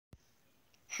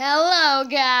Hello,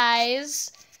 guys.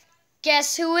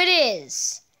 Guess who it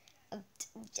is?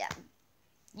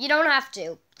 You don't have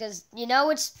to, because you know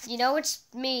it's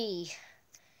me.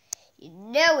 You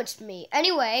know it's me.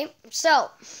 Anyway,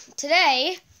 so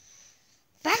today,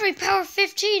 battery power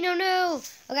 15. Oh no.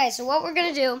 Okay, so what we're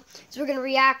gonna do is we're gonna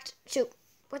react to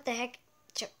what the heck?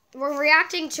 We're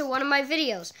reacting to one of my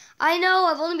videos. I know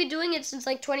I've only been doing it since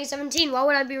like 2017. Why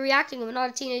would I be reacting? I'm not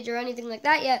a teenager or anything like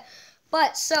that yet.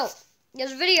 But so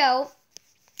there's a video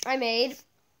I made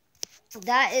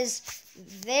that is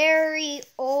very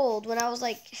old, when I was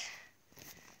like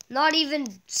not even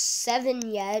 7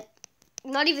 yet,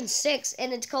 not even 6,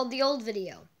 and it's called The Old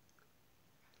Video.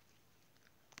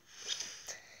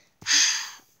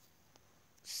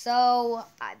 So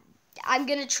I'm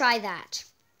gonna try that,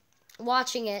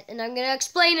 watching it, and I'm gonna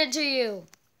explain it to you.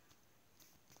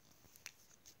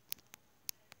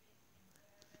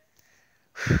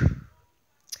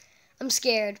 I'm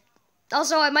scared.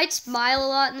 Also, I might smile a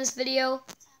lot in this video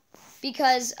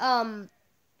because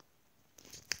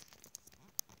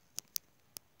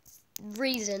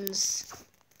reasons.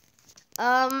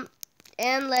 And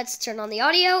let's turn on the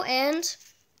audio and...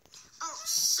 Oh,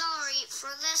 sorry for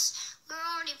this. We're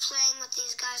already playing with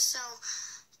these guys, so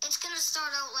it's gonna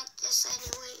start out like this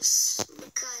anyways,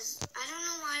 because I don't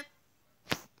know why.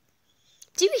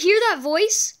 Do you hear that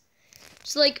voice?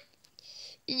 It's like,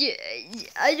 yeah,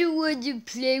 I don't want to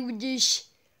play with this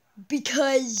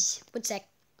because... One sec.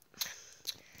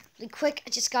 Really quick, I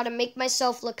just gotta make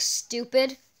myself look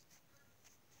stupid.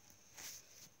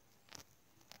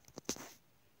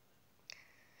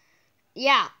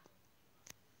 Yeah.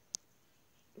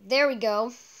 There we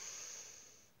go.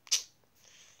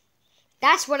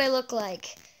 That's what I look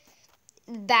like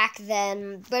back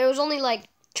then. But it was only like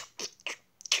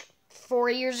 4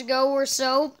 years ago or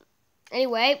so.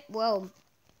 Anyway, whoa.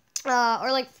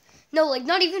 Or like, no, like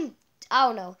not even, I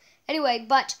don't know. Anyway,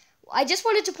 but I just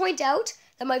wanted to point out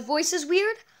that my voice is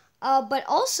weird. But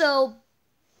also,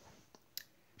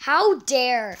 how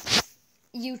dare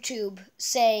YouTube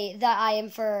say that I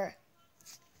am for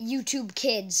YouTube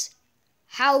Kids?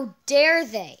 How dare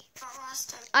they?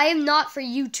 I am not for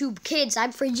YouTube Kids.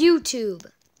 I'm for YouTube.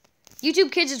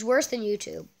 YouTube Kids is worse than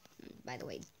YouTube. By the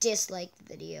way, dislike the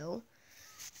video.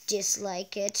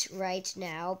 Dislike it right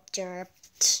now.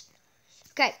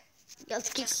 Okay, let's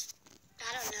keep...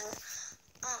 I don't know.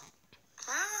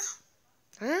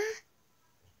 Huh?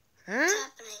 What's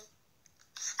happening?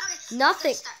 Okay,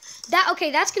 Nothing. let's start.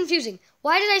 Okay, that's confusing.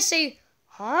 Why did I say,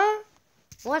 huh?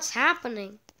 What's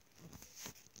happening?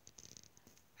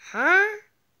 Huh?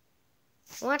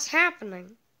 What's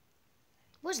happening?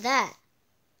 What's that?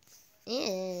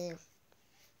 Ew.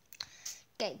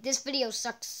 Okay, this video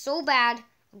sucks so bad.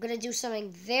 I'm gonna do something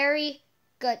very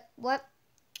good. What?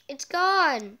 It's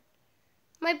gone.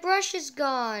 My brush is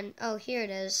gone. Oh, here it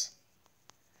is.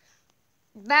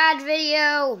 Bad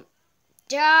video.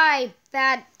 Die.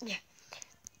 Bad.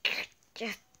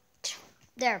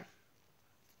 There.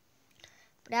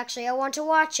 But actually, I want to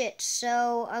watch it,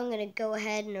 so I'm going to go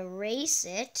ahead and erase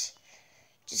it.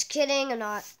 Just kidding, I'm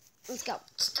not. Let's go.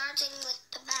 Starting with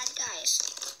the bad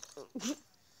guys.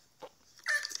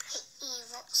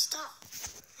 Evil. Stop.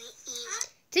 Evil.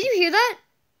 Did you hear that?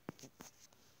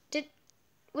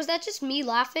 Was that just me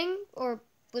laughing? Or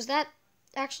was that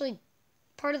actually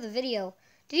part of the video?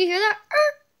 Did you hear that?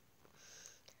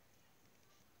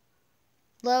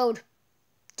 Load.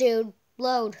 Dude,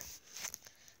 load.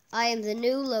 I am the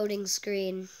new loading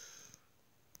screen.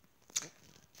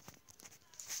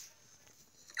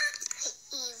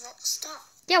 Evil. Stop.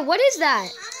 Yeah, what is that?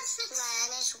 This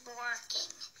plan is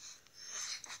working.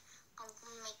 I'm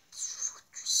gonna make this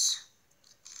fortress.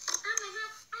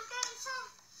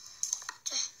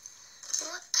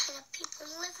 What kind of people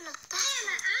live in a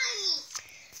bathroom?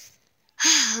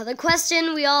 The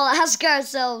question we all ask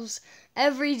ourselves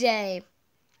every day.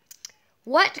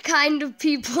 What kind of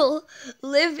people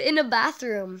live in a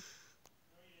bathroom?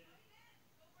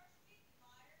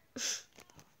 My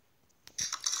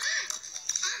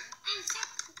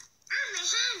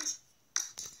hand.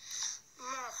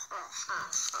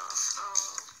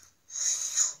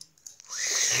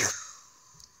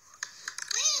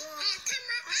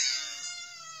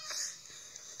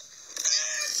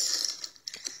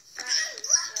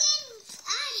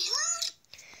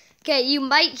 Okay, you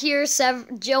might hear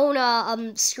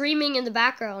Jonah screaming in the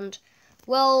background.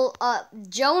 Well,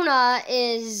 Jonah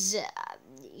is...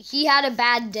 he had a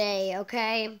bad day,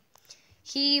 okay?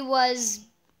 He was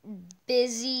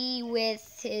busy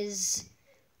with his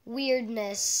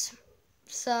weirdness.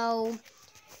 So,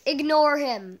 ignore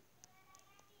him.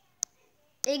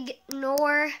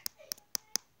 Ignore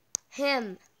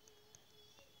him.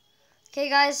 Okay,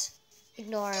 guys,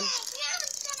 ignore him.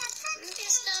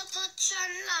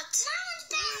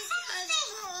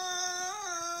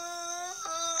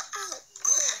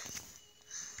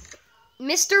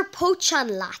 Mr.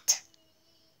 Pochanlat.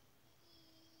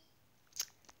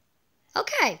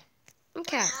 Okay.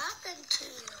 Okay. What happened to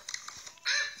you?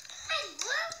 I'm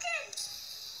broken.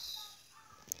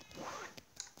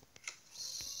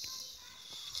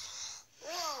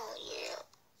 Whoa, you.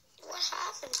 What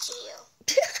happened to you?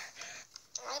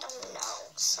 I don't know.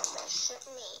 Someone hit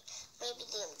me. Maybe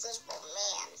the invisible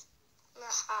man. Ha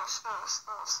ha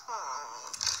ha ha.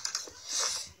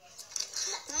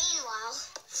 Meanwhile,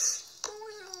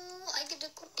 I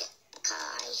gotta go get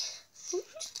Kai.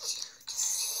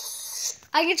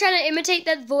 I can try to imitate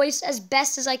that voice as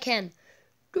best as I can.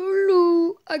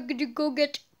 Dulu, I'm gonna go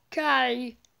get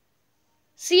Kai.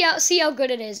 See how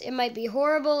good it is. It might be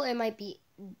horrible, it might be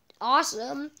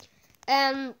awesome,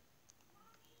 and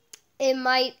it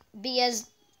might be as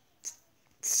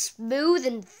smooth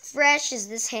and fresh as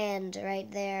this hand right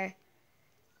there.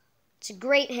 It's a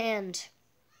great hand.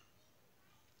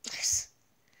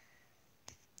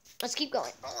 Let's keep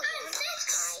going.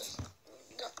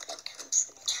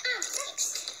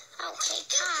 Okay,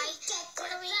 Kai, why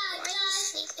are you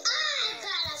sleeping? I'm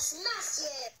gonna smash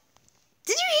you.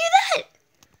 Did you hear that?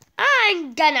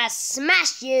 I'm gonna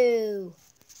smash you.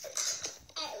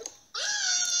 Oh,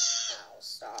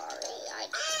 sorry. I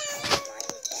didn't know mine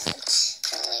dead.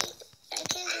 Really, I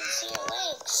can't even see your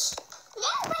legs.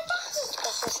 Yeah, my glasses.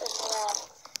 This is red.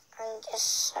 I'm just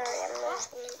sorry. I'm not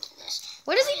into this.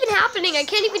 What is even happening? I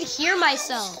can't even hear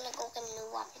myself. I'm just gonna go get a new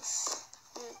weapon.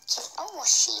 Oh, a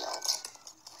shield.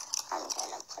 I'm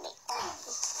gonna put it on.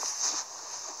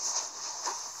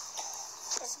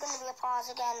 There's gonna be a pause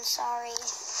again, sorry.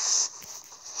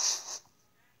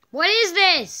 What is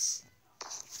this?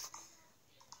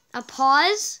 A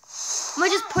pause? Am I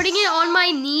just putting it on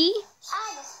my knee?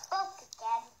 I just spoke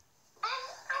again. I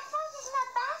thought it's my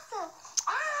bathroom.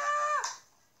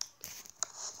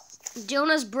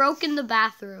 Jonah's broken the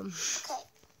bathroom. Okay.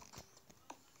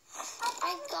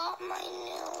 I got my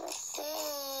new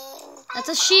thing. That's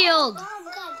a shield. Come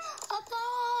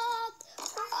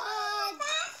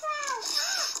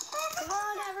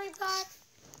on, everybody.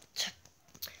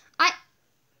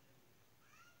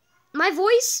 My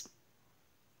voice,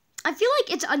 I feel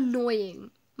like it's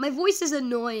annoying. My voice is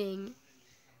annoying.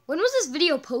 When was this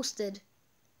video posted?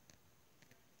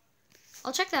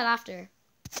 I'll check that after.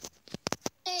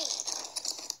 Hey.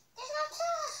 There's no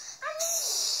tools.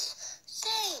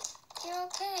 Say, you're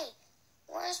okay.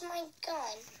 Where's my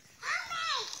gun?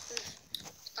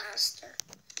 Blaster.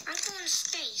 I'm going to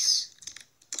space.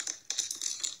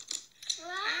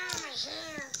 Ah, my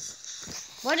hair.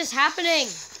 What is happening?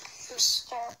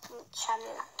 Mr.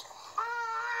 Pochanlat.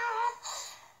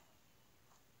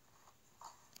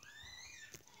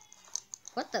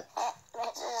 What the?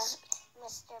 This is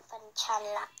Mr.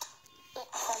 Pochanlat.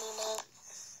 It's funny name.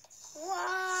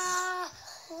 Wow.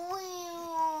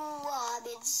 I'm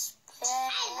in space.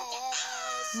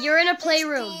 You're in a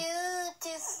playroom.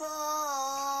 Beautiful.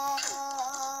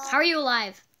 How are you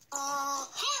alive? Hell,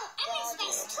 I'm in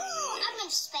space too. I'm in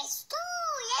space too.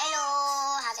 Yeah. Hello,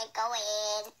 how's it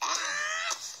going?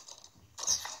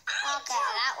 Okay,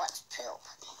 that was poop.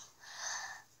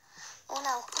 Oh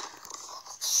no.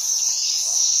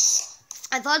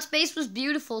 I thought space was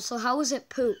beautiful, so how was it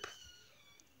poop?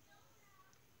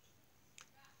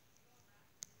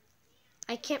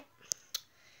 I can't...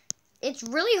 It's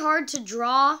really hard to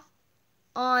draw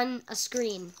on a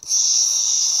screen.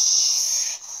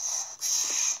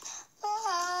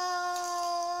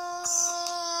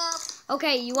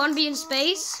 Okay, you want to be in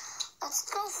space? Let's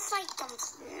go fight them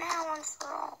now and for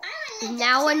all.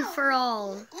 Now and for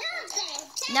all.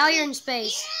 Now you're in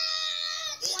space.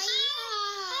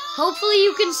 Hopefully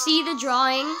you can see the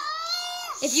drawing.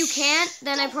 If you can't,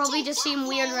 then I probably just seem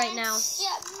weird right now.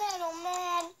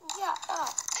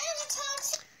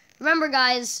 Remember,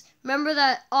 guys, remember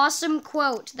that awesome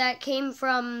quote that came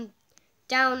from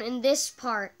down in this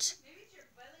part.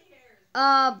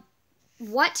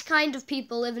 What kind of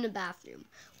people live in a bathroom?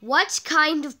 What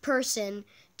kind of person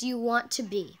do you want to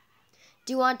be?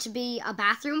 Do you want to be a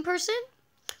bathroom person?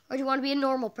 Or do you want to be a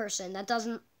normal person that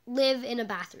doesn't live in a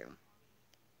bathroom?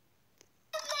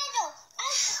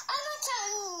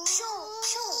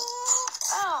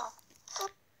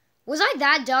 Was I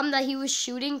that dumb that he was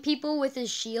shooting people with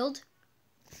his shield?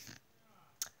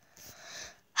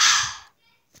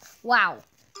 Wow.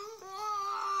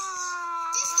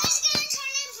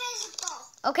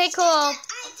 Okay, cool.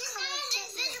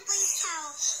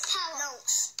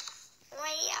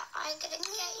 I'm gonna get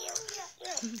you.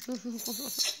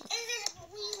 Invisible,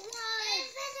 we won!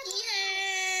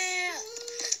 Yeah!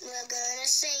 We're gonna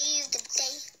save the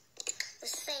day.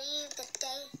 Save the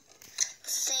day.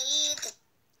 Save the day.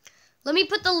 Let me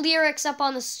put the lyrics up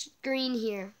on the screen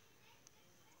here.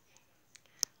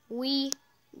 We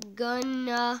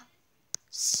gonna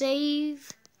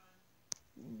save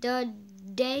the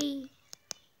day.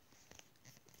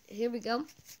 Here we go.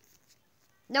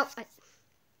 No,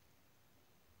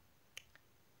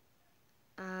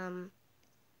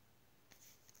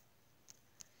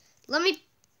 let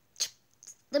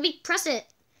me press it.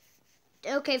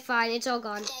 Okay, fine. It's all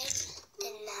gone.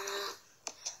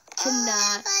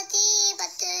 Tonight.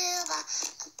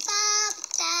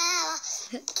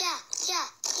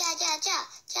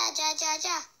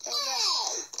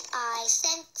 I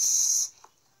sense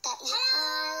that you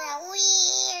are a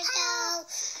weirdo.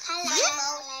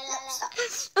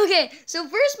 Okay, so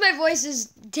first my voice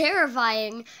is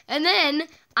terrifying, and then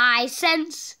I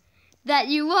sense that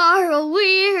you are a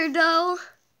weirdo.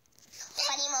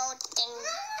 Funny mode thing.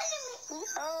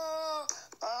 Oh,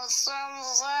 some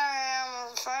say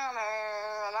I'm funny.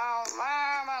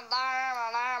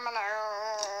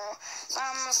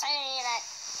 Some say that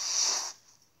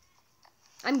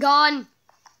I'm gone.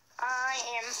 I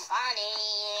am funny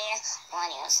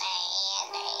when you say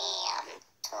I am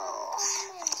too.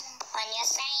 When you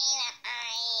say that I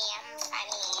am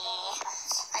funny,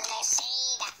 when they say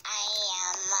that I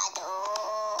am a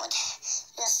dude,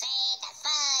 you say that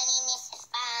funniness is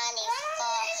funny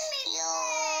for you.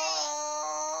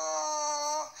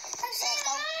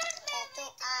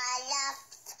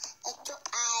 Do I love?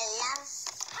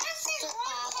 Do I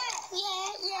love?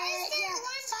 Yeah.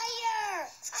 Fire!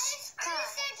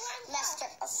 Master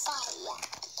of fire.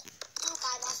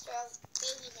 Okay, master of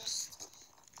babiness.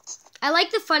 I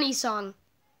like the funny song.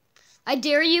 I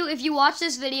dare you, if you watch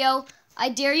this video, I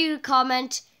dare you to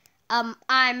comment,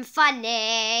 I'm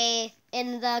funny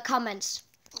in the comments.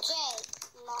 J,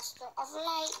 master of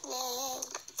lightning.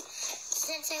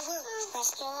 Sensei Wu,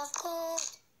 master of gold.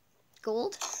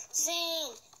 Gold?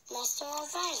 Zane, master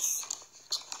of ice.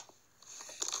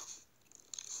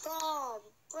 Bomb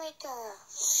breaker.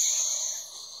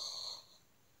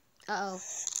 Uh-oh.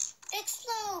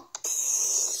 Explode.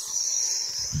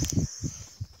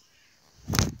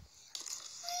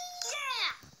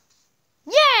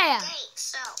 Yeah! Okay,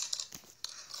 so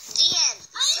the end.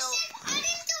 So I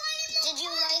didn't do any more. Did you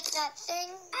like that thing?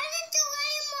 I didn't do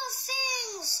any more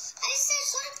things. I said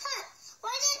one part.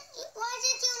 Why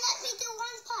did you let me do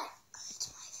one part? It's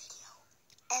my video.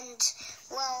 And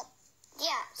well,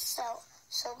 yeah. So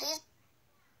these.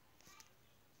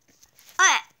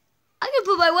 I can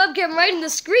put my webcam right in the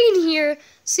screen here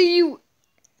so you...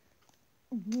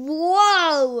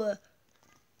 Whoa!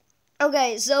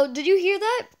 Okay, so did you hear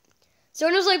that?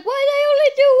 Someone was like, why did I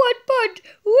only do one part?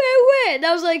 Where? And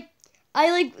I was like,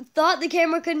 I thought the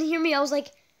camera couldn't hear me. I was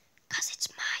like, cause it's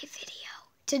my video.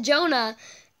 To Jonah.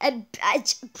 And All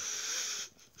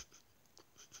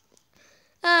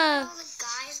the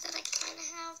guys that I kind of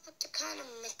have, but they're kind of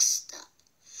mixed up.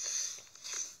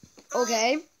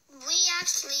 okay. We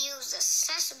actually used a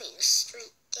Sesame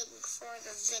Street thing for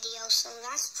the video, so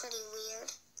that's pretty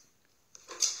weird.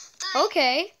 But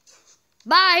Okay.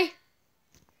 Bye.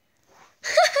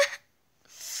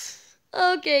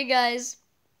 Okay, guys.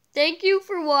 Thank you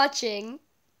for watching.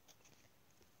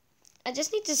 I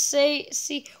just need to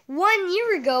see, 1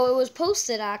 year ago it was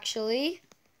posted, actually.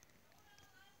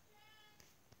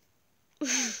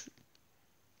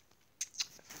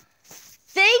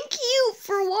 Thank you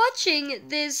for watching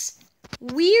this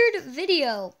weird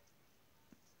video.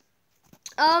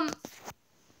 I'm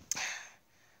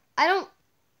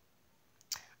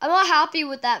not happy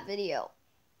with that video.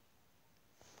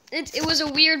 It was a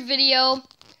weird video,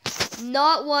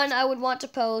 not one I would want to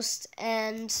post,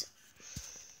 and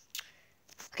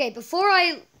okay, before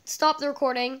I stop the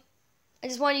recording, I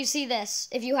just want you to see this,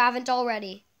 if you haven't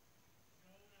already.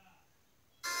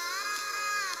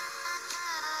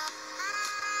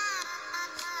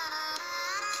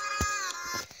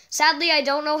 Sadly, I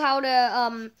don't know how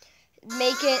to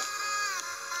make it.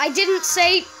 I didn't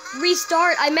say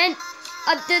restart. I meant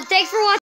thanks for watching.